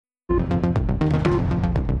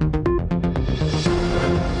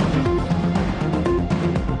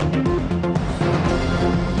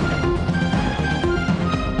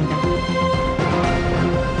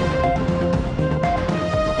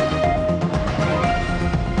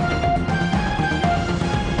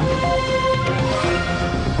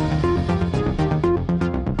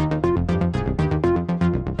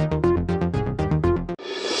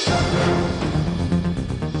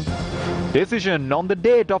Decision on the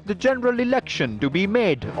date of the general election to be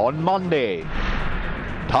made on Monday.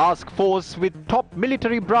 Task force with top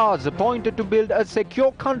military brass appointed to build a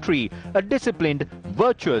secure country, a disciplined,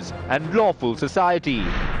 virtuous and lawful society.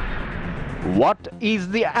 What is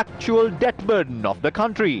the actual debt burden of the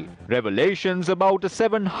country? Revelations about a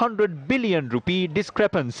 700 billion rupee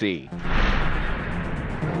discrepancy.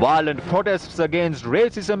 Violent protests against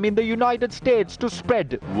racism in the United States to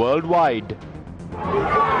spread worldwide.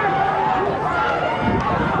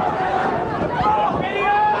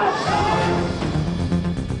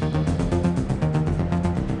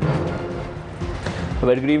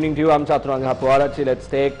 Very good evening to you. I'm Chaturanga Hapwarachi. Let's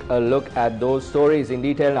take a look at those stories in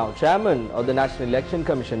detail now. Chairman of the National Election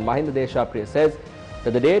Commission, Mahinda Deshapriya, says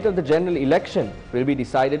that the date of the general election will be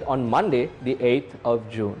decided on Monday, the 8th of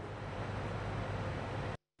June.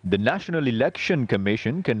 The National Election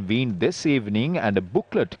Commission convened this evening and a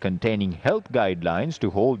booklet containing health guidelines to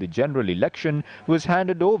hold the general election was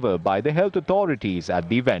handed over by the health authorities at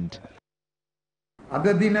the event.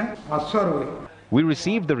 We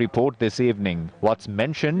received the report this evening. What's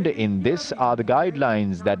mentioned in this are the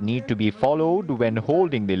guidelines that need to be followed when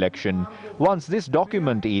holding the election. Once this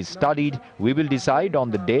document is studied, we will decide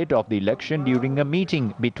on the date of the election during a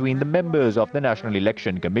meeting between the members of the National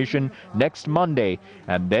Election Commission next Monday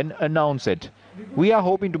and then announce it. We are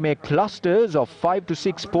hoping to make clusters of 5 to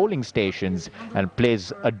 6 polling stations and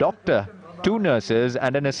place a doctor, 2 nurses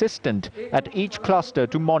and an assistant at each cluster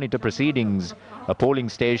to monitor proceedings. A polling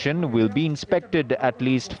station will be inspected at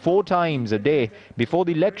least 4 times a day before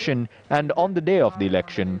the election and on the day of the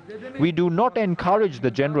election. We do not encourage the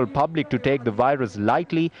general public to take the virus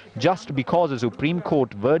lightly just because a Supreme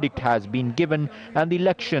Court verdict has been given and the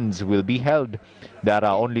elections will be held. There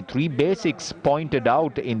are only 3 basics pointed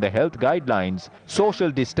out in the health guidelines: social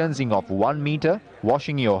distancing of 1 meter,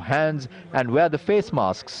 washing your hands and wear the face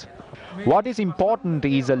masks. What is important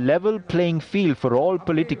is a level playing field for all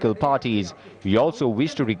political parties. We also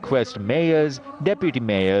wish to request mayors, deputy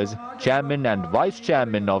mayors, chairmen and vice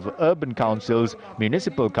chairmen of urban councils,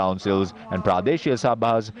 municipal councils and Pradeshya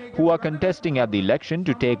Sabhas who are contesting at the election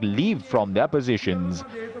to take leave from their positions.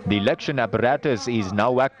 The election apparatus is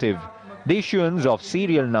now active. The issuance of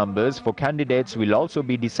serial numbers for candidates will also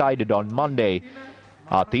be decided on Monday.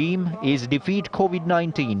 Our theme is Defeat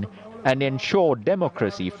COVID-19 and ensure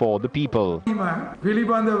democracy for the people.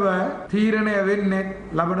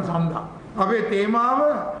 අපේ තේමාව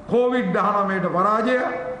COVID-19ට පරාජය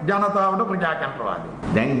ජනතාවට ප්‍රජාතන්ත්‍රවාදය.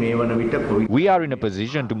 දැන් මේ වන විට We are in a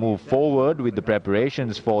position to move forward with the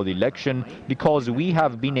preparations for the election because we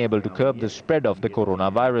have been able to curb the spread of the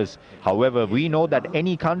coronavirus. However, we know that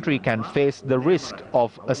any country can face the risk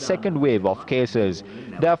of a second wave of cases.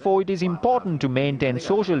 Therefore, it is important to maintain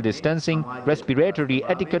social distancing, respiratory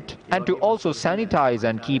etiquette, and to also sanitize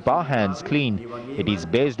and keep our hands clean. It is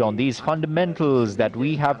based on these fundamentals that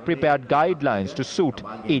we have prepared guidelines to suit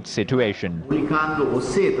each situation. මූලිකාංග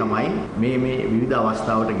ඔස්සේ තමයි මේ විවිධ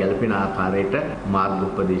අවස්ථාවට ගැලපෙන ආකාරයට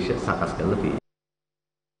මාර්ගෝපදේශ සකස් කරලා තියෙන්නේ.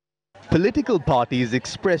 Political parties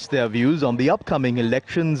expressed their views on the upcoming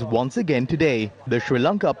elections once again today. The Sri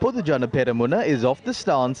Lanka Podujana Peramuna is of the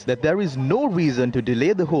stance that there is no reason to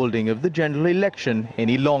delay the holding of the general election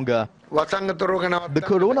any longer. The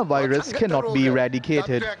coronavirus cannot be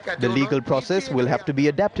eradicated. The legal process will have to be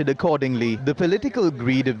adapted accordingly. The political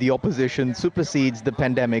greed of the opposition supersedes the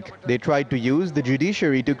pandemic. They tried to use the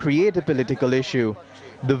judiciary to create a political issue.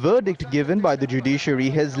 The verdict given by the judiciary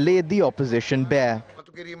has laid the opposition bare.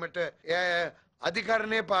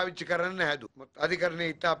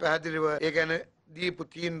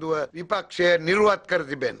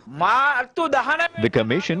 The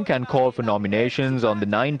Commission can call for nominations on the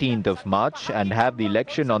 19th of March and have the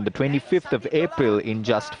election on the 25th of April in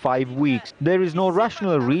just 5 weeks. There is no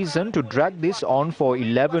rational reason to drag this on for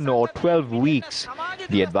 11 or 12 weeks.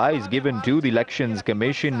 The advice given to the Elections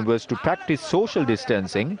Commission was to practice social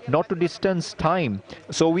distancing, not to distance time.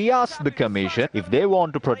 So we asked the Commission if they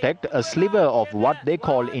want to protect a sliver of what they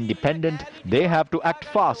call independent, they have to act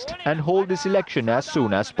fast and hold this election as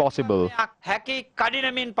soon as possible. We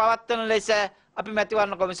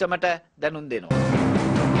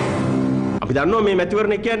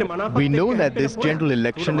know that this general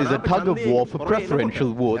election is a tug of war for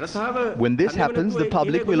preferential votes. When this happens, the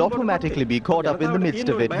public will automatically be caught up in the midst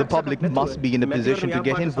of it. The public must be in a position to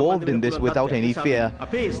get involved in this without any fear.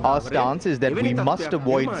 Our stance is that we must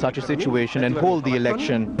avoid such a situation and hold the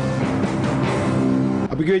election.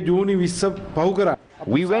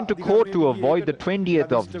 We went to court to avoid the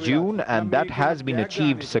 20th of June and that has been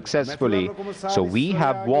achieved successfully. So we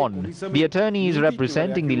have won. The attorneys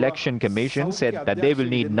representing the Election Commission said that they will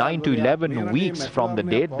need 9 to 11 weeks from the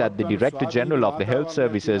date that the Director General of the Health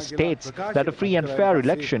Services states that a free and fair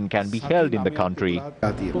election can be held in the country.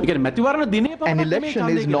 An election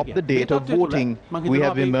is not the date of voting. We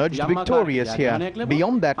have emerged victorious here.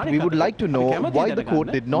 Beyond that, we would like to know why the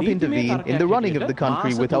court did not intervene in the running of the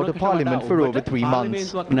country without a parliament for over 3 months. We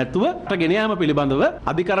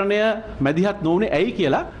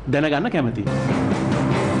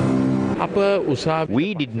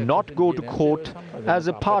did not go to court as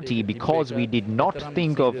a party because we did not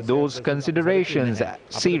think of those considerations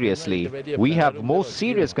seriously. We have more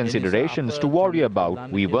serious considerations to worry about.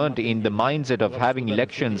 We weren't in the mindset of having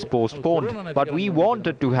elections postponed, but we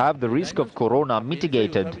wanted to have the risk of corona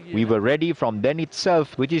mitigated. We were ready from then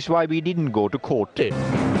itself, which is why we didn't go to court.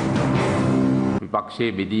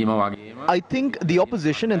 I think the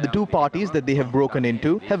opposition and the two parties that they have broken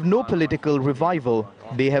into have no political revival.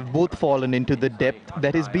 They have both fallen into the depth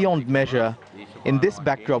that is beyond measure. In this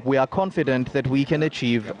backdrop, we are confident that we can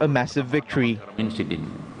achieve a massive victory.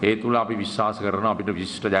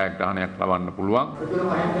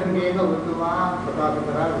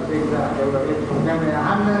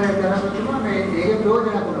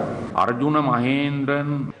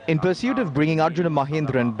 In pursuit of bringing Arjuna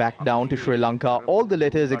Mahendran back down to Sri Lanka, all the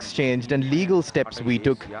letters exchanged and legal steps we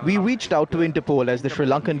took, we reached out to Interpol as the Sri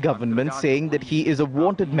Lankan government saying that he is a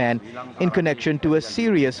wanted man in connection to a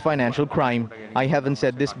serious financial crime. I haven't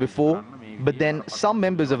said this before, but then some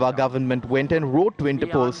members of our government went and wrote to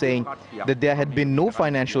Interpol saying that there had been no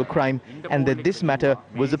financial crime and that this matter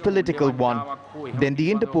was a political one. Then the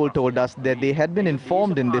Interpol told us that they had been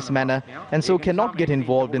informed in this manner and so cannot get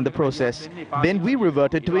involved in the process. Then we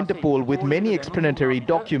reverted to Interpol with many explanatory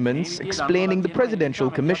documents explaining the Presidential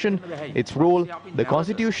Commission, its role, the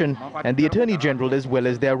Constitution and the Attorney General as well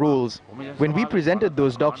as their roles. When we presented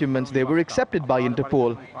those documents, they were accepted by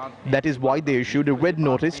Interpol. That is why they issued a red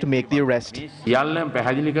notice to make the arrest.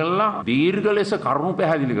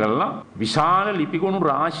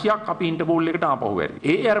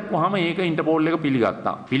 එක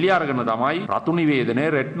පිළිගත්තා. පිළි අරගෙන තමයි රතු නිවේදනයේ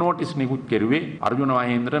red notice නිකුත් කෙරුවේ අර්ජුන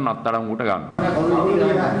මහේන්ද්‍රන් අත්අඩංගුවට ගන්න.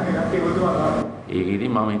 ඒකෙදි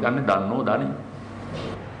මම හිතන්නේ දන්නෝ දන්නේ.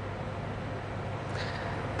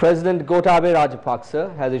 President Gotabaya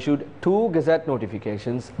Rajapaksa has issued 2 Gazette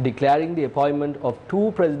notifications declaring the appointment of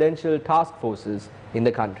 2 presidential task forces in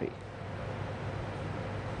the country.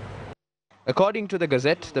 According to the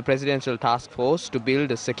Gazette, the Presidential Task Force to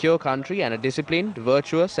build a secure country and a disciplined,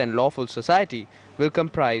 virtuous and lawful society will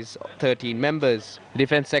comprise 13 members.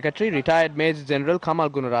 Defence Secretary, retired Major General Kamal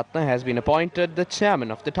Gunaratne has been appointed the chairman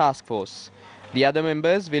of the task force. The other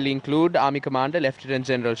members will include Army Commander Lieutenant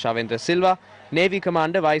General Shavendra Silva, Navy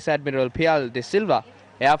Commander Vice Admiral Pial de Silva,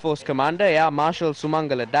 Air Force Commander Air Marshal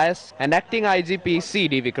Sumangala Dias and Acting IGP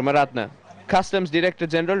C.D. Vikramaratne. Customs Director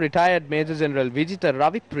General retired Major General Vijita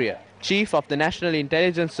Ravipriya, Chief of the National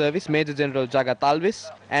Intelligence Service Major General Jagat Alvis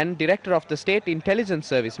and Director of the State Intelligence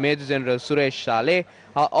Service Major General Suresh Shale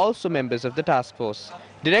are also members of the task force.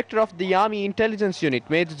 Director of the Army Intelligence Unit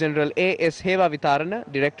Major General A.S. Heva Vitarana,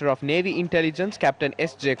 Director of Navy Intelligence Captain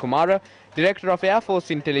S.J. Kumara, Director of Air Force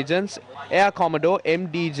Intelligence Air Commodore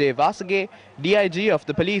M.D.J. Vasage, DIG of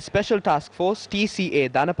the Police Special Task Force T.C.A.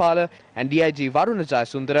 Dhanapala and DIG Varuna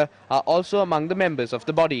Jayasundara are also among the members of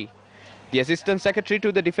the body. The Assistant Secretary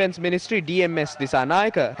to the Defence Ministry DMS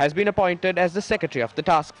Disanayaka has been appointed as the Secretary of the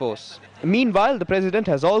task force. Meanwhile, the President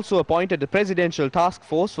has also appointed the Presidential Task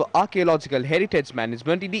Force for Archaeological Heritage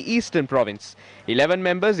Management in the Eastern Province. 11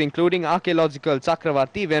 members including Archaeological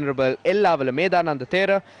Chakravarti Venerable Ellavala Medananda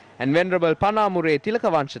Thera and Venerable Panamure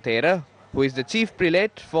Tilakavansha Thera, who is the Chief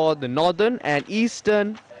Prelate for the Northern and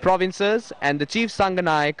Eastern Provinces and the Chief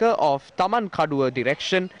Sanganayaka of Taman Kadua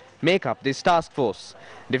Direction, make up this task force.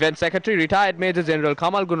 Defence Secretary retired Major General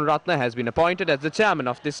Kamal Gunaratne has been appointed as the chairman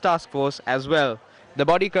of this task force as well. The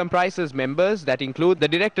body comprises members that include the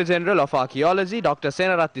Director General of Archaeology Dr.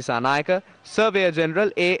 Senarath Disanayaka, Surveyor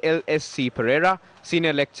General A.L.S.C. Pereira,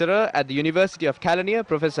 Senior Lecturer at the University of Kelaniya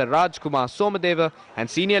Professor Raj Kumar Somadeva and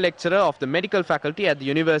Senior Lecturer of the Medical Faculty at the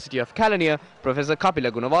University of Kelaniya Professor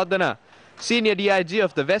Kapila Gunawardana, Senior DIG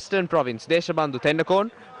of the Western Province Deshabandhu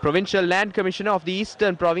Tendakon, Provincial Land Commissioner of the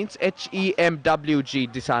Eastern Province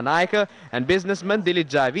HEMWG Disanayaka and businessman Dilip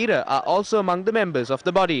Jayavira are also among the members of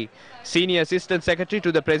the body. Senior Assistant Secretary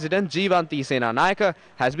to the President Jeevanti Senanayaka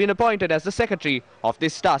has been appointed as the Secretary of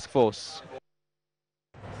this task force.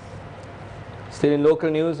 Still in local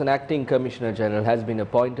news, an acting Commissioner General has been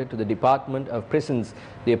appointed to the Department of Prisons.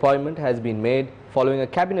 The appointment has been made following a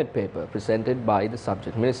cabinet paper presented by the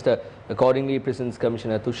subject minister. Accordingly, Prisons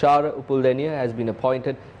Commissioner Tushara Upuldeniya has been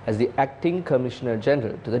appointed as the acting Commissioner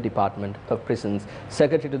General to the Department of Prisons.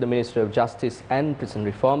 Secretary to the Minister of Justice and Prison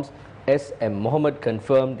Reforms, S.M. Mohammed,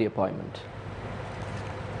 confirmed the appointment.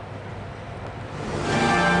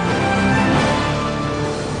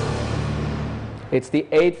 It's the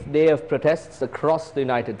 8th day of protests across the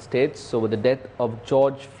United States over the death of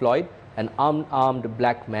George Floyd, an unarmed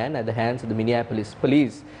black man, at the hands of the Minneapolis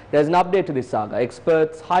police. There's an update to this saga.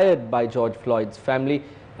 Experts hired by George Floyd's family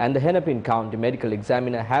and the Hennepin County medical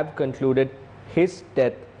examiner have concluded his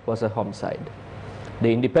death was a homicide.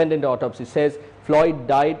 The independent autopsy says Floyd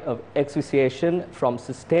died of asphyxiation from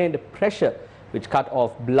sustained pressure, which cut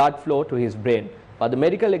off blood flow to his brain. But the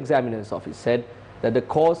medical examiner's office said that the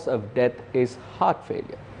cause of death is heart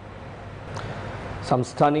failure. Some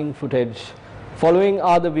stunning footage following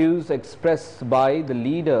are the views expressed by the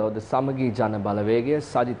leader of the Samagi Jana Balawegaya,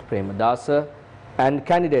 Sajith Premadasa, and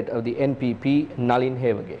candidate of the NPP, Nalin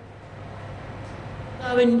Hewage.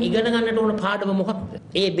 ඉගෙන ගන්නට ඕන පාඩම මොකක්ද?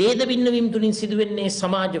 ඒ ભેද බින්නවීම් තුලින් සිදුවෙන්නේ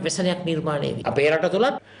සමාජ ව්‍යසනයක් නිර්මාණය වේ. අපේ රට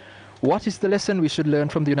තුලත් What is the lesson we should learn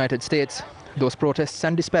from the United States? Those protests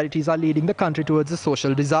and disparities are leading the country towards a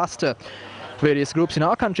social disaster. Various groups in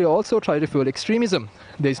our country also try to fuel extremism.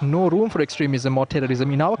 There is no room for extremism or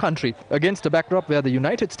terrorism in our country. Against a backdrop where the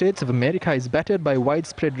United States of America is battered by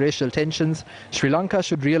widespread racial tensions, Sri Lanka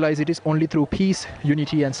should realize it is only through peace,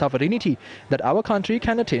 unity and sovereignty that our country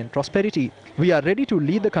can attain prosperity. We are ready to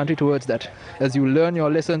lead the country towards that. As you learn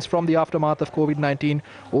your lessons from the aftermath of COVID-19,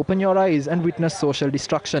 open your eyes and witness social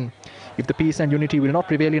destruction. If the peace and unity will not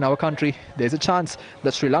prevail in our country, there is a chance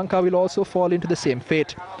that Sri Lanka will also fall into the same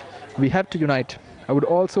fate. We have to unite. I would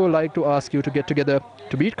also like to ask you to get together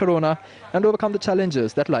to beat Corona and overcome the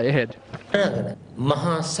challenges that lie ahead.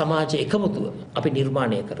 මහා සමාජ එකමුතුව අපි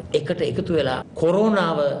නිර්මාණය කරමු. එකට එකතු වෙලා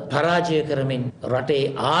කොරෝනාව පරාජය කරමින් රටේ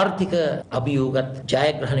ආර්ථික අභියෝගත්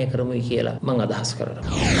ජයග්‍රහණය කරමුයි කියලා මම අදහස්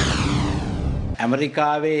කරනවා.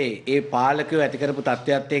 ඇමරිකාවේ ඒ පාලකයෝ ඇති කරපු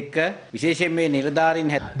තත්ත්වයක් එක්ක විශේෂයෙන් මේ නිලධාරීන්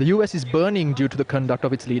The US is burning due to the conduct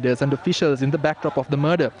of its leaders and officials in the backdrop of the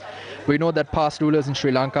murder. We know that past rulers in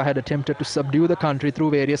Sri Lanka had attempted to subdue the country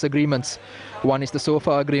through various agreements. One is the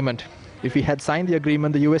SOFA agreement. If we had signed the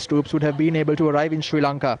agreement, the US troops would have been able to arrive in Sri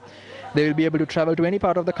Lanka. They will be able to travel to any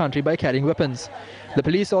part of the country by carrying weapons. The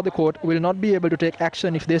police or the court will not be able to take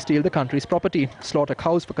action if they steal the country's property, slaughter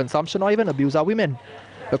cows for consumption or even abuse our women.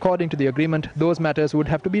 According to the agreement, those matters would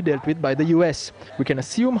have to be dealt with by the US. We can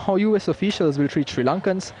assume how US officials will treat Sri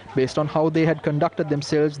Lankans based on how they had conducted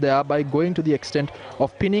themselves there by going to the extent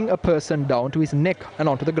of pinning a person down to his neck and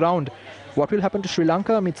onto the ground. What will happen to Sri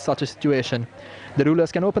Lanka amidst such a situation? The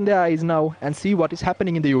rulers can open their eyes now and see what is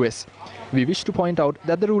happening in the US. We wish to point out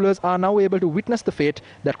that the rulers are now able to witness the fate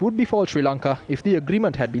that would befall Sri Lanka if the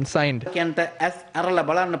agreement had been signed.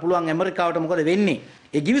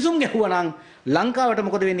 ඒ ගිවිසුම් ගැහුවා නම් ලංකාවට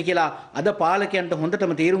මොකද වෙන්නේ කියලා අද පාලකයන්ට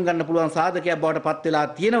හොඳටම තීරුම් ගන්න පුළුවන් සාධකයක් බවට පත් වෙලා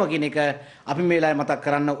තියෙනවා කියන එක අපි මේ වෙලාවේ මතක්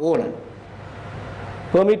කරන්න ඕන.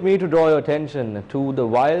 Permit me to draw your attention to the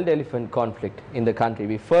wild elephant conflict in the country.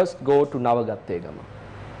 We first go to Navagattegama.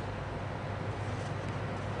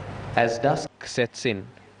 As dusk sets in,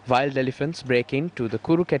 wild elephants break into the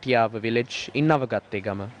Kuruketiava village in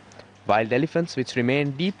Navagattegama. Wild elephants which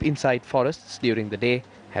remain deep inside forests during the day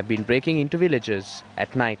have been breaking into villages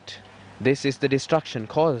at night. This is the destruction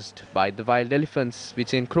caused by the wild elephants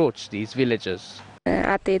which encroach these villages.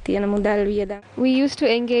 We used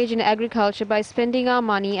to engage in agriculture by spending our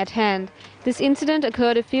money at hand. This incident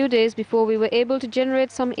occurred a few days before we were able to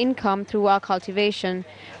generate some income through our cultivation.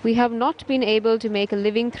 We have not been able to make a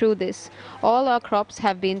living through this. All our crops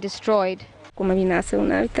have been destroyed.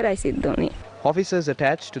 Officers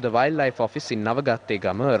attached to the Wildlife Office in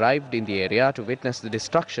Navagattegama arrived in the area to witness the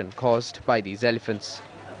destruction caused by these elephants.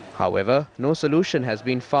 However, no solution has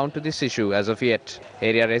been found to this issue as of yet.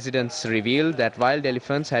 Area residents revealed that wild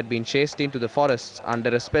elephants had been chased into the forests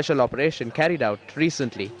under a special operation carried out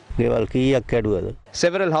recently.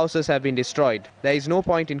 Several houses have been destroyed. There is no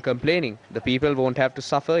point in complaining. The people won't have to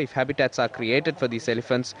suffer if habitats are created for these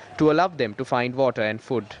elephants to allow them to find water and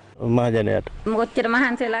food. Our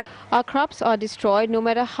crops are destroyed no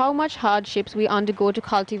matter how much hardships we undergo to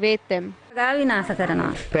cultivate them.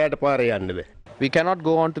 We cannot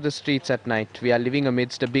go on to the streets at night. We are living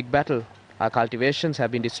amidst a big battle. Our cultivations have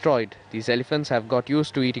been destroyed. These elephants have got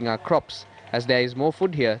used to eating our crops, as there is more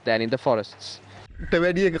food here than in the forests. The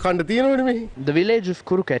village of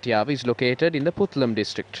Kuruketiav is located in the Putlam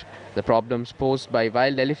district. The problems posed by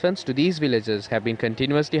wild elephants to these villages have been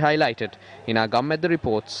continuously highlighted in our Gammedda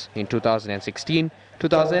reports in 2016,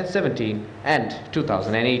 2017 and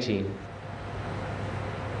 2018.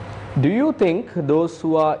 Do you think those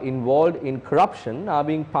who are involved in corruption are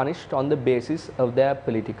being punished on the basis of their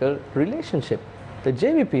political relationship? The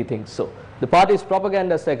JVP thinks so. The party's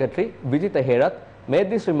propaganda secretary, Vijitha Herath,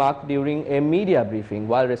 made this remark during a media briefing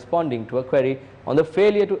while responding to a query on the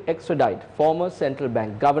failure to extradite former central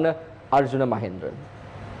bank governor Arjuna Mahendran.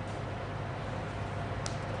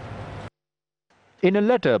 In a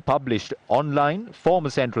letter published online,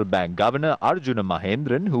 former central bank governor Arjuna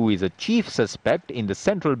Mahendran, who is a chief suspect in the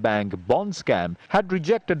central bank bond scam, had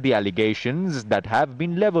rejected the allegations that have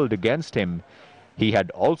been levelled against him. He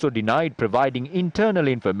had also denied providing internal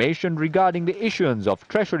information regarding the issuance of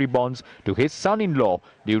treasury bonds to his son-in-law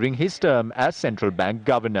during his term as central bank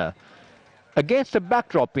governor. Against a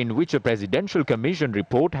backdrop in which a presidential commission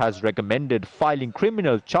report has recommended filing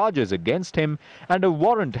criminal charges against him and a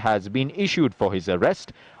warrant has been issued for his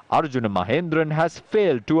arrest, Arjuna Mahendran has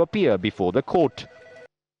failed to appear before the court.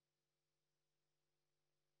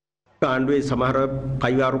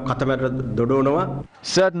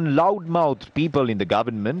 Certain loud-mouthed people in the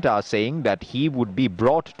government are saying that he would be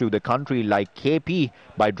brought to the country like KP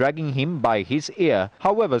by dragging him by his ear.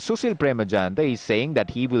 However, Susil Premajanda is saying that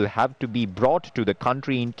he will have to be brought to the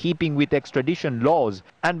country in keeping with extradition laws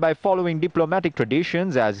and by following diplomatic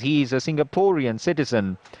traditions as he is a Singaporean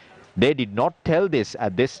citizen. They did not tell this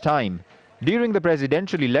at this time. During the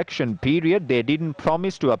presidential election period, they didn't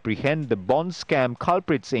promise to apprehend the bond scam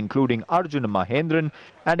culprits, including Arjuna Mahendran,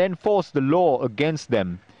 and enforce the law against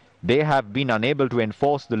them. They have been unable to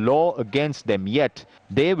enforce the law against them yet.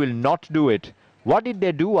 They will not do it. What did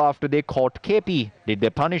they do after they caught KP? Did they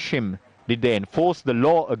punish him? Did they enforce the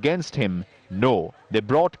law against him? No. They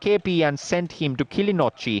brought KP and sent him to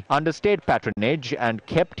Kilinochchi under state patronage and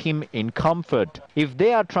kept him in comfort. If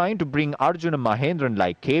they are trying to bring Arjuna Mahendran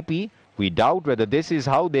like KP, we doubt whether this is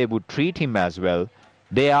how they would treat him as well.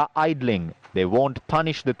 They are idling. They won't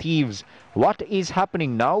punish the thieves. What is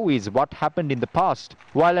happening now is what happened in the past.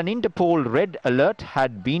 While an Interpol red alert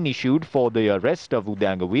had been issued for the arrest of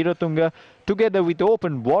Udanga Weeratunga, together with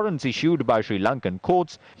open warrants issued by Sri Lankan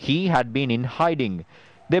courts, he had been in hiding.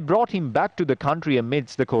 They brought him back to the country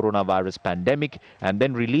amidst the coronavirus pandemic and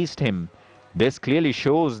then released him. This clearly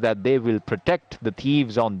shows that they will protect the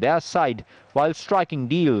thieves on their side while striking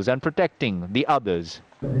deals and protecting the others.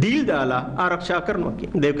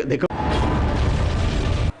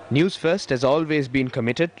 Newsfirst has always been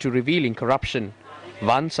committed to revealing corruption.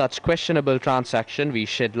 One such questionable transaction we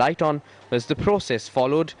shed light on was the process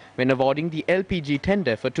followed when awarding the LPG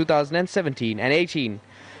tender for 2017 and 18.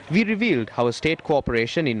 We revealed how a state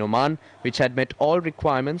corporation in Oman, which had met all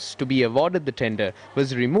requirements to be awarded the tender,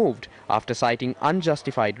 was removed after citing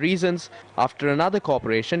unjustified reasons, after another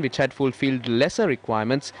corporation which had fulfilled lesser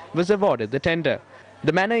requirements was awarded the tender.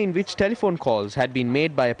 The manner in which telephone calls had been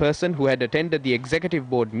made by a person who had attended the executive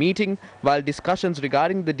board meeting while discussions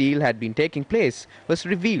regarding the deal had been taking place was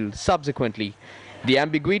revealed subsequently. The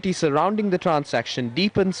ambiguity surrounding the transaction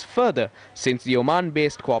deepens further since the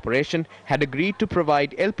Oman-based corporation had agreed to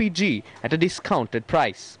provide LPG at a discounted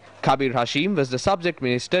price. Kabir Hashim was the subject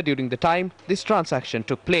minister during the time this transaction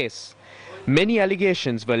took place. Many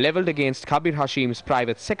allegations were levelled against Kabir Hashim's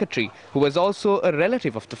private secretary, who was also a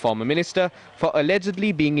relative of the former minister, for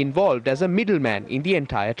allegedly being involved as a middleman in the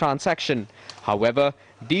entire transaction. However,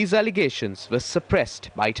 these allegations were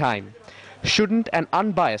suppressed by time. Shouldn't an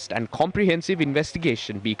unbiased and comprehensive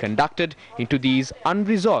investigation be conducted into these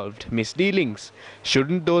unresolved misdealings?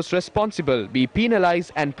 Shouldn't those responsible be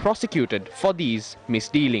penalized and prosecuted for these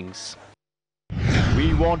misdealings?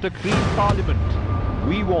 We want a clean parliament.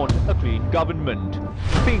 We want a clean government.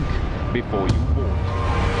 Think before you vote.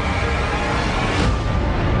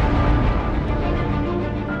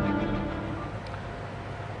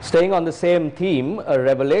 Staying on the same theme, a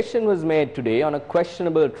revelation was made today on a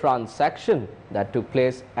questionable transaction that took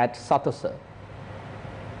place at Satosa.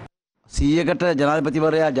 A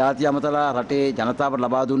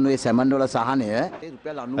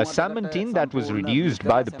salmon tin that was reduced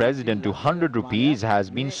by the President to 100 rupees has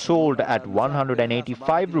been sold at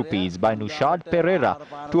 185 rupees by Nushad Pereira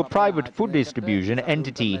to a private food distribution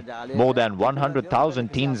entity. More than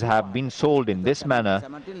 100,000 tins have been sold in this manner.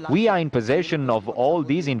 We are in possession of all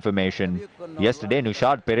these information. Yesterday,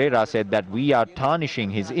 Nushad Pereira said that we are tarnishing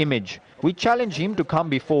his image. We challenge him to come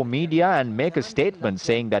before media and make a statement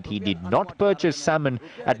saying that he did not purchase salmon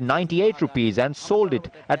at 98 rupees and sold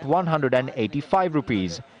it at 185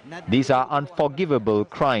 rupees. These are unforgivable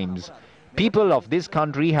crimes. People of this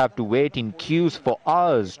country have to wait in queues for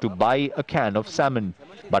hours to buy a can of salmon.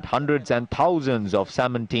 But hundreds and thousands of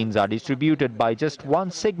salmon tins are distributed by just one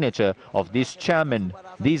signature of this chairman.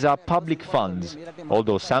 These are public funds.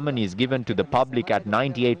 Although salmon is given to the public at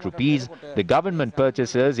 98 rupees, the government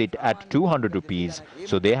purchases it at 200 rupees.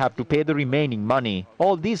 So they have to pay the remaining money.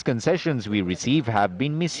 All these concessions we receive have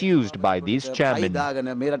been misused by these chairmen.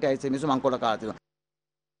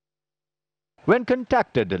 When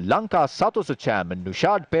contacted, Lanka Satosa chairman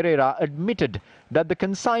Nushad Pereira admitted that the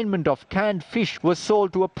consignment of canned fish was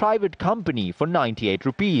sold to a private company for 98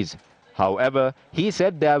 rupees. However, he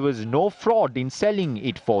said there was no fraud in selling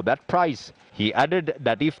it for that price. He added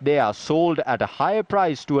that if they are sold at a higher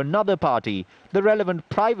price to another party, the relevant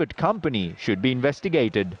private company should be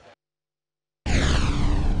investigated.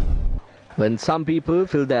 When some people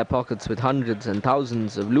fill their pockets with hundreds and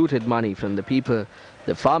thousands of looted money from the people,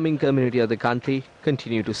 the farming community of the country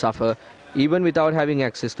continue to suffer, even without having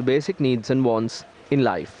access to basic needs and wants in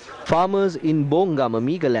life. Farmers in Bongama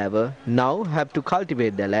Megalava now have to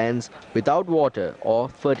cultivate their lands without water or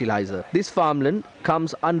fertilizer. This farmland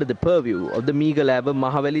comes under the purview of the Megalava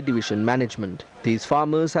Mahaveli Division Management. These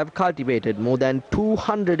farmers have cultivated more than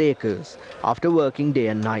 200 acres after working day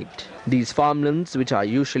and night. These farmlands, which are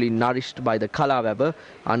usually nourished by the Kalawaba,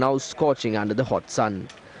 are now scorching under the hot sun.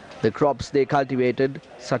 The crops they cultivated,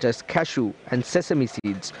 such as cashew and sesame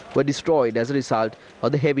seeds, were destroyed as a result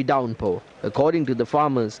of the heavy downpour. According to the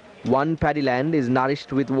farmers, one paddy land is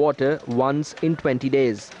nourished with water once in 20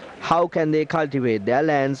 days. How can they cultivate their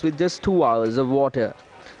lands with just 2 hours of water?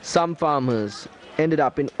 Some farmers ended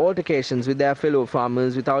up in altercations with their fellow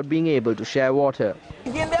farmers without being able to share water.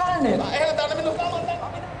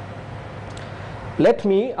 Let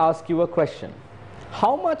me ask you a question.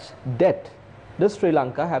 How much debt does Sri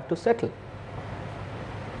Lanka have to settle?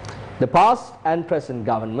 The past and present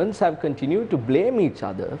governments have continued to blame each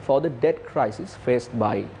other for the debt crisis faced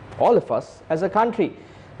by all of us as a country.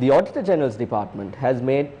 The Auditor General's Department has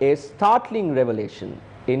made a startling revelation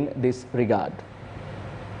in this regard.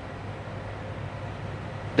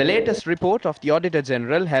 The latest report of the Auditor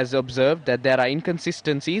General has observed that there are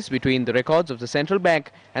inconsistencies between the records of the Central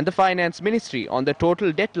Bank and the Finance Ministry on the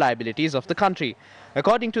total debt liabilities of the country.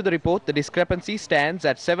 According to the report, the discrepancy stands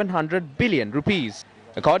at 700 billion rupees.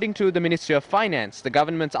 According to the Ministry of Finance, the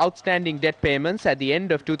government's outstanding debt payments at the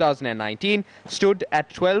end of 2019 stood at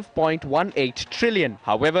 12.18 trillion.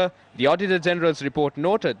 However, the Auditor General's report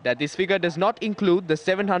noted that this figure does not include the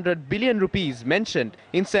 700 billion rupees mentioned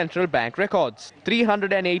in central bank records.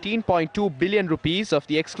 318.2 billion rupees of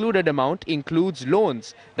the excluded amount includes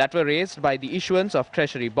loans that were raised by the issuance of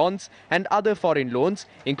treasury bonds and other foreign loans,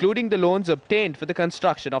 including the loans obtained for the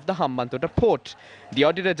construction of the Hambantota port. The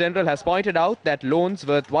Auditor General has pointed out that loans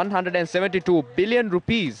worth 172 billion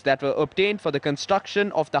rupees that were obtained for the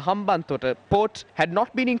construction of the Hambantota port had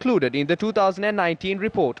not been included in the 2019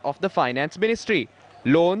 report of the Finance Ministry.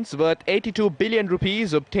 Loans worth 82 billion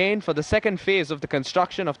rupees obtained for the second phase of the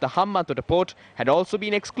construction of the Hambantota port had also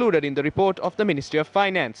been excluded in the report of the Ministry of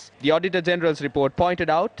Finance. The Auditor General's report pointed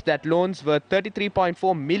out that loans worth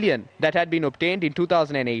 33.4 million that had been obtained in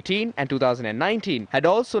 2018 and 2019 had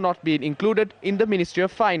also not been included in the Ministry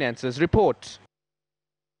of Finance's report.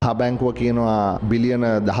 The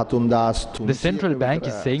central bank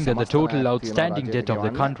is saying that the total outstanding debt of the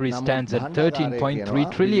country stands at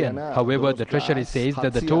 13.3 trillion. However, the Treasury says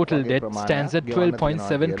that the total debt stands at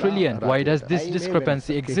 12.7 trillion. Why does this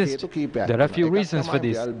discrepancy exist? There are few reasons for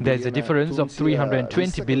this. There is a difference of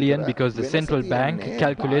 320 billion because the central bank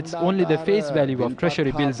calculates only the face value of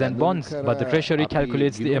Treasury bills and bonds, but the Treasury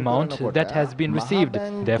calculates the amount that has been received.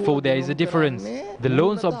 Therefore, there is a difference. The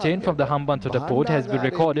loans obtained from the Hambantota port has been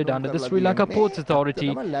recorded under the Sri Lanka Ports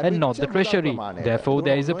Authority and not the Treasury. Therefore,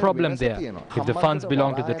 there is a problem there. If the funds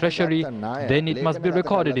belong to the Treasury, then it must be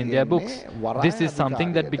recorded in their books. This is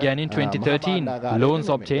something that began in 2013. Loans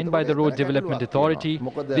obtained by the Road Development Authority,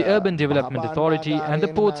 the Urban Development Authority and the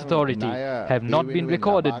Ports Authority have not been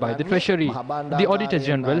recorded by the Treasury. The Auditor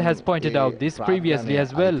General has pointed out this previously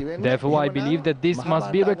as well. Therefore, I believe that this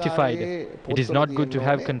must be rectified. It is not good to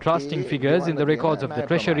have contrasting figures in the records of the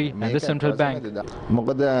Treasury and the Central Bank.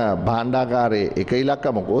 භාණ්ඩාගාරයේ එක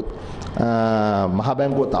ඉලක්කමකුත් මහ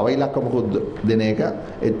බැංකුව තව ඉලක්කමකුත් දෙන එක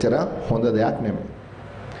එච්චර හොඳ දෙයක් නෙමෙයි.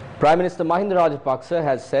 Prime Minister Mahinda Rajapaksa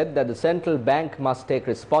has said that the central bank must take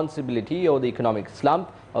responsibility over the economic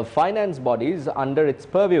slump of finance bodies under its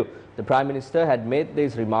purview. The Prime Minister had made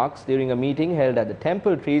these remarks during a meeting held at the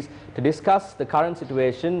Temple Trees to discuss the current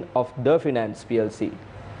situation of the Finance PLC.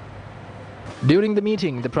 During the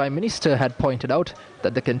meeting, the Prime Minister had pointed out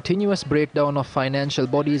that the continuous breakdown of financial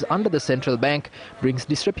bodies under the central bank brings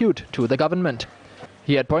disrepute to the government.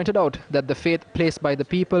 He had pointed out that the faith placed by the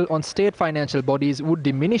people on state financial bodies would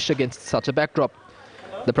diminish against such a backdrop.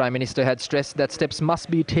 The Prime Minister had stressed that steps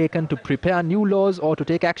must be taken to prepare new laws or to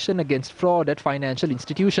take action against fraud at financial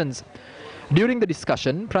institutions. During the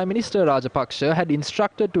discussion, Prime Minister Rajapaksa had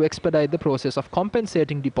instructed to expedite the process of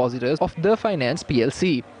compensating depositors of the Finance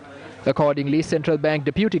PLC. Accordingly, Central Bank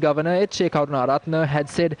Deputy Governor H.A. Karunaratne had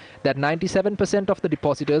said that 97% of the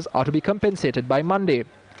depositors are to be compensated by Monday.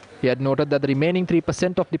 He had noted that the remaining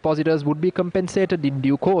 3% of depositors would be compensated in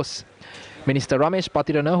due course. Minister Ramesh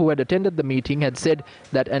Patirana, who had attended the meeting, had said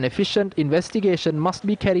that an efficient investigation must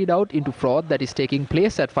be carried out into fraud that is taking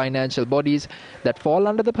place at financial bodies that fall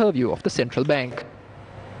under the purview of the central bank.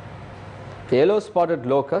 The yellow-spotted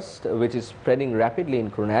locust, which is spreading rapidly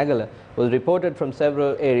in Kurunegala, was reported from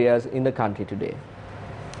several areas in the country today.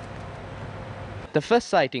 The first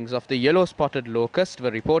sightings of the yellow-spotted locust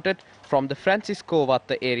were reported from the Francisco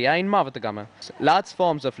Vatta area in Mavatagama. Large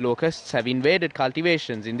swarms of locusts have invaded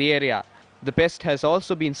cultivations in the area. The pest has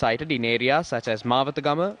also been sighted in areas such as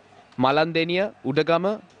Mavatagama, Malandeniya,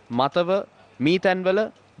 Udagama, Matava,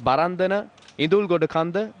 Meetanwala, Barandana,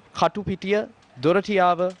 Indulgodakanda, Katupitiya,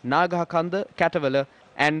 Doratiyawa, Nagahakanda, Katawala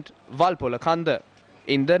and Valpolakanda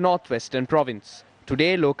in the northwestern province.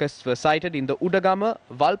 Today, locusts were sighted in the Udagama,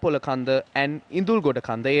 Valpolakanda and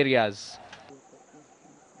Indulgodakanda areas.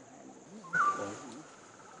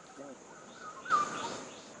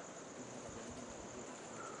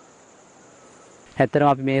 ඇත්තටම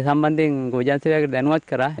අපි මේ සම්බන්ධයෙන් ගෝජන් සේවයකට දැනුවත්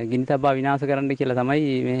කරා ගිනි තබා විනාශ කරන්න කියලා තමයි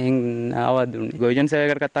මෙහෙන් ආවද දුන්නේ. ගෝජන්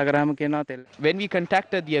සේවයකට කතා කරාම කියනවා තෙල්. When we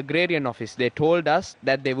contacted the agrarian office, they told us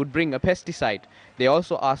that they would bring a pesticide. They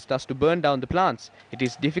also asked us to burn down the plants. It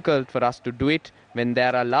is difficult for us to do it when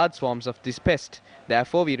there are large swarms of this pest.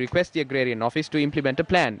 Therefore, we request the agrarian office to implement a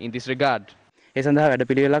plan in this regard. ඒ සඳහා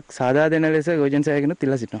වැඩපිළිවෙලක් සාදා දෙන ලෙස ගෝජන් සේවයකට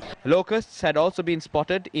ඉල්ලා සිටිනවා. Locusts had also been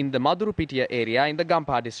spotted in the Madurupitiya area in the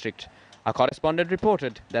Gampha district. Our correspondent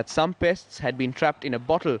reported that some pests had been trapped in a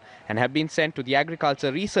bottle and have been sent to the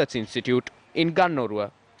Agriculture Research Institute in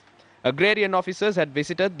Gannorua. Agrarian officers had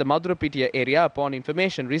visited the Madurupitiya area upon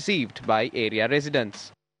information received by area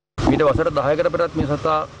residents.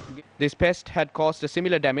 This pest had caused a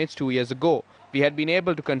similar damage 2 years ago. We had been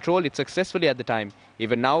able to control it successfully at the time.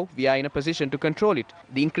 Even now, we are in a position to control it.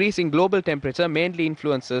 The increasing global temperature mainly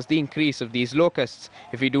influences the increase of these locusts.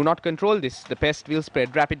 If we do not control this, the pest will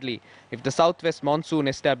spread rapidly. If the southwest monsoon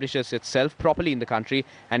establishes itself properly in the country,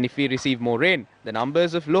 and if we receive more rain, the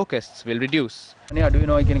numbers of locusts will reduce. The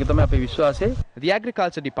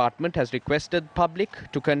Agriculture Department has requested public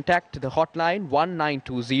to contact the hotline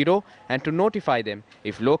 1920 and to notify them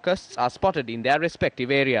if locusts are spotted in their respective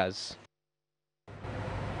areas.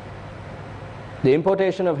 The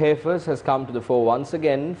importation of heifers has come to the fore once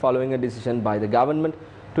again following a decision by the government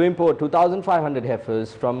to import 2,500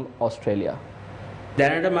 heifers from Australia.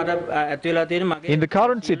 In the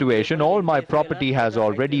current situation, all my property has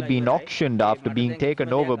already been auctioned after being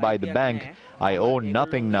taken over by the bank. I own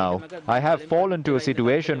nothing now. I have fallen to a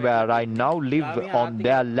situation where I now live on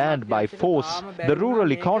their land by force. The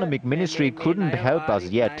Rural Economic Ministry couldn't help us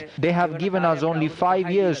yet. They have given us only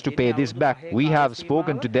 5 years to pay this back. We have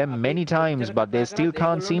spoken to them many times, but they still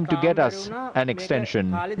can't seem to get us an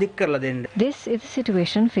extension. This is the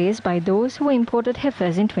situation faced by those who imported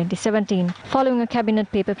heifers in 2017. Following a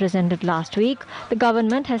cabinet paper presented last week, the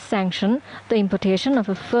government has sanctioned the importation of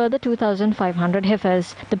a further 2,500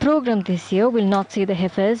 heifers. The program this year will not see the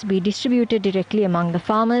heifers be distributed directly among the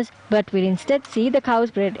farmers, but will instead see the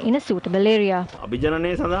cows bred in a suitable area.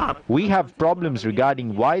 We have problems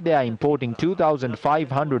regarding why they are importing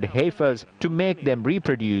 2,500 heifers to make them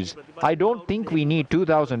reproduce. I don't think we need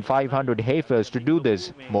 2,500 heifers to do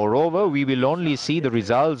this. Moreover, we will only see the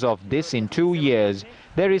results of this in 2 years.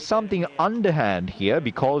 There is something underhand here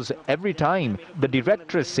because every time the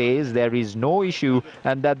director says there is no issue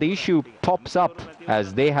and that the issue pops up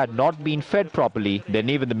as they had not been fed properly, then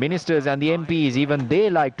even the ministers and the MPs, even they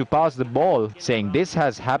like to pass the ball, saying this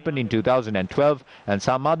has happened in 2012 and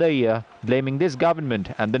some other year, blaming this government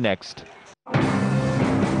and the next.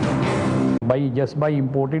 Just by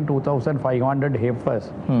importing 2,500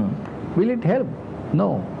 heifers, will it help?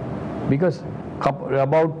 No, because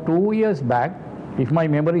about 2 years back, if my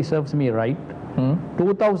memory serves me right,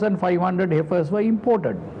 2,500 heifers were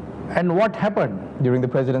imported. And what happened? During the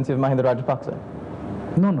presidency of Mahinda Rajapaksa?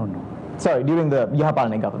 No. Sorry, during the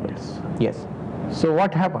Yahapalne government. Yes. So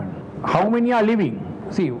what happened? How many are living?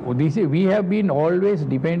 See, we have been always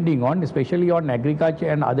depending on, especially on agriculture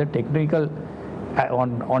and other technical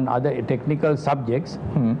on other technical subjects,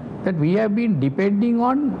 that we have been depending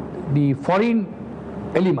on the foreign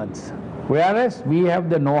elements, whereas we have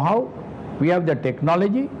the know-how, we have the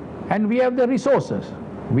technology, and we have the resources.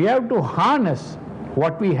 We have to harness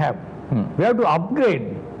what we have. We have to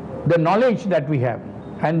upgrade the knowledge that we have.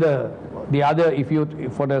 And the other, if you,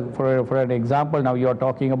 for an example, now you are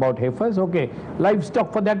talking about heifers, okay,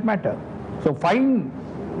 livestock for that matter. So find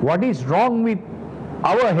what is wrong with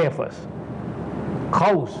our heifers,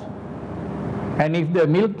 cows, and if the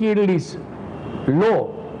milk yield is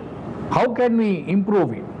low, how can we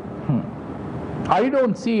improve it? I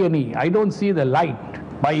don't see the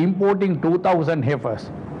light by importing 2,000 heifers.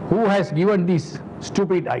 Who has given this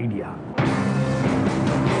stupid idea?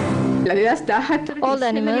 All the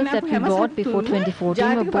animals that we bought before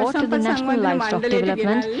 2014 were brought to the National Livestock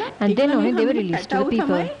Development and then only they were released to the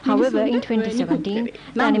people. However, in 2017,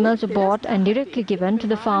 the animals were bought and directly given to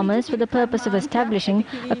the farmers for the purpose of establishing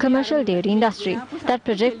a commercial dairy industry. That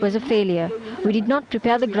project was a failure. We did not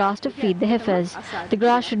prepare the grass to feed the heifers. The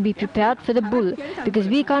grass should be prepared for the bull because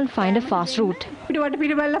we can't find a fast route.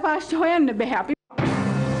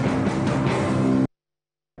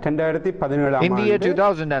 In the year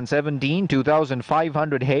 2017,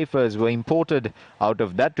 2,500 heifers were imported. Out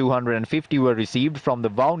of that, 250 were received from the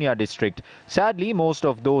Vaunia district. Sadly, most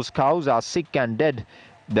of those cows are sick and dead.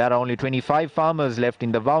 There are only 25 farmers left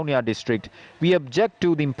in the Vaunia district. We object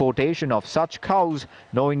to the importation of such cows,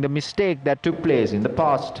 knowing the mistake that took place in the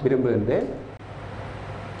past.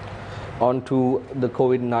 On to the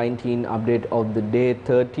COVID-19 update of the day.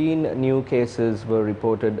 13 new cases were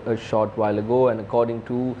reported a short while ago, and according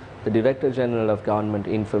to the Director General of Government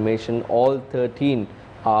Information, all 13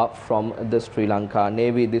 are from the Sri Lanka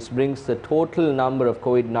Navy. This brings the total number of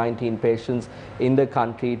COVID-19 patients in the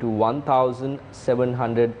country to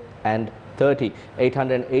 1,730.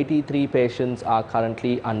 883 patients are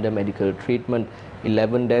currently under medical treatment.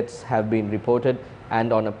 11 deaths have been reported.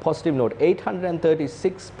 And on a positive note,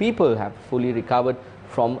 836 people have fully recovered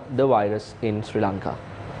from the virus in Sri Lanka.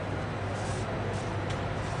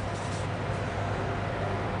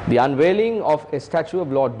 The unveiling of a statue of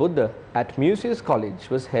Lord Buddha at Museus College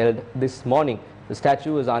was held this morning. The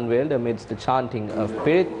statue was unveiled amidst the chanting of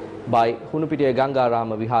Pirit by Hunupitiya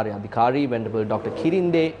Gangarama Vihara Adhikari, Venerable Dr.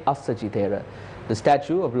 Kirinde Assajithera. The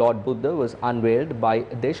statue of Lord Buddha was unveiled by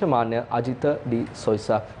Deshamanya Ajitha D.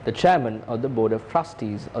 Soisa, the chairman of the Board of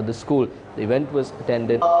Trustees of the school. The event was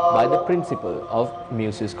attended by the principal of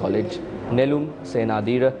Museus College, Nelum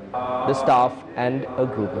Senadira, the staff and a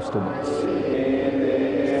group of students.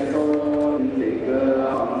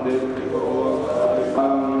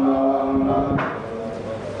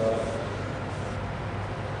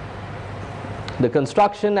 The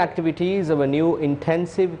construction activities of a new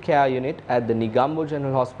intensive care unit at the Negombo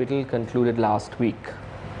General Hospital concluded last week.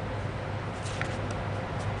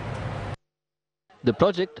 The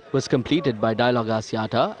project was completed by Dialog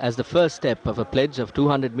Asiata as the first step of a pledge of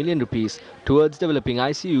 200 million rupees towards developing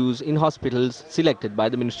ICUs in hospitals selected by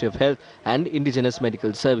the Ministry of Health and Indigenous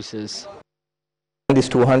Medical Services. This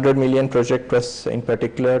 200 million project was in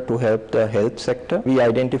particular to help the health sector. We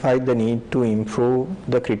identified the need to improve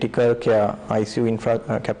the critical care ICU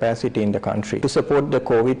capacity in the country to support the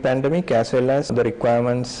COVID pandemic as well as the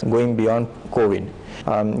requirements going beyond COVID.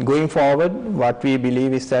 Going forward, what we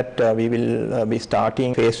believe is that we will be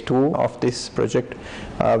starting phase 2 of this project,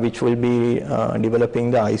 which will be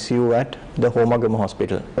developing the ICU at the Homagama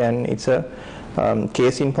Hospital. And it's a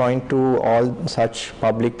case in point to all such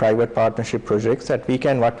public-private partnership projects that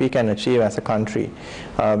what we can achieve as a country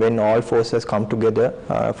when all forces come together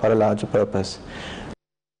for a larger purpose.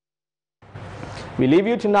 We leave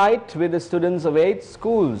you tonight with the students of 8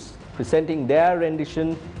 schools presenting their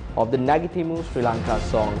rendition of the Nagitimu Sri Lanka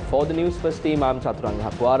song. For the Newsfirst team, I'm Chaturanga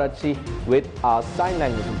Hapuarachi with our sign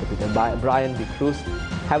language interpreter by Brian D. Cruz.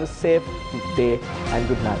 Have a safe day and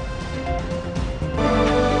good night.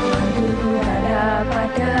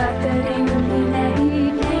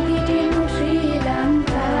 Sri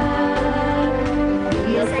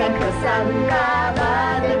Lanka.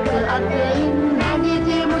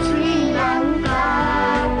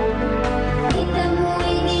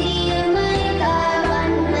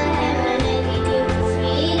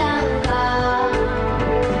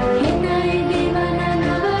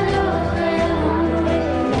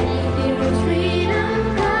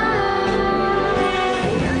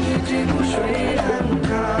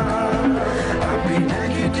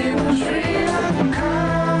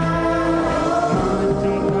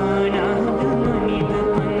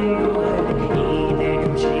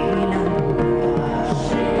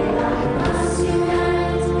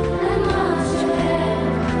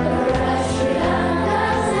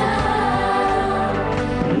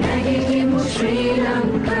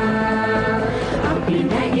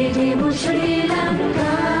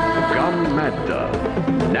 මැද්ද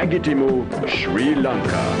නැගිටිමු Sri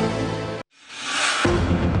Lanka